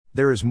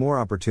There is more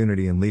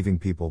opportunity in leaving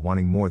people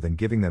wanting more than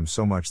giving them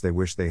so much they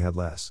wish they had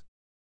less.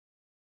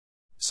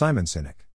 Simon Sinek.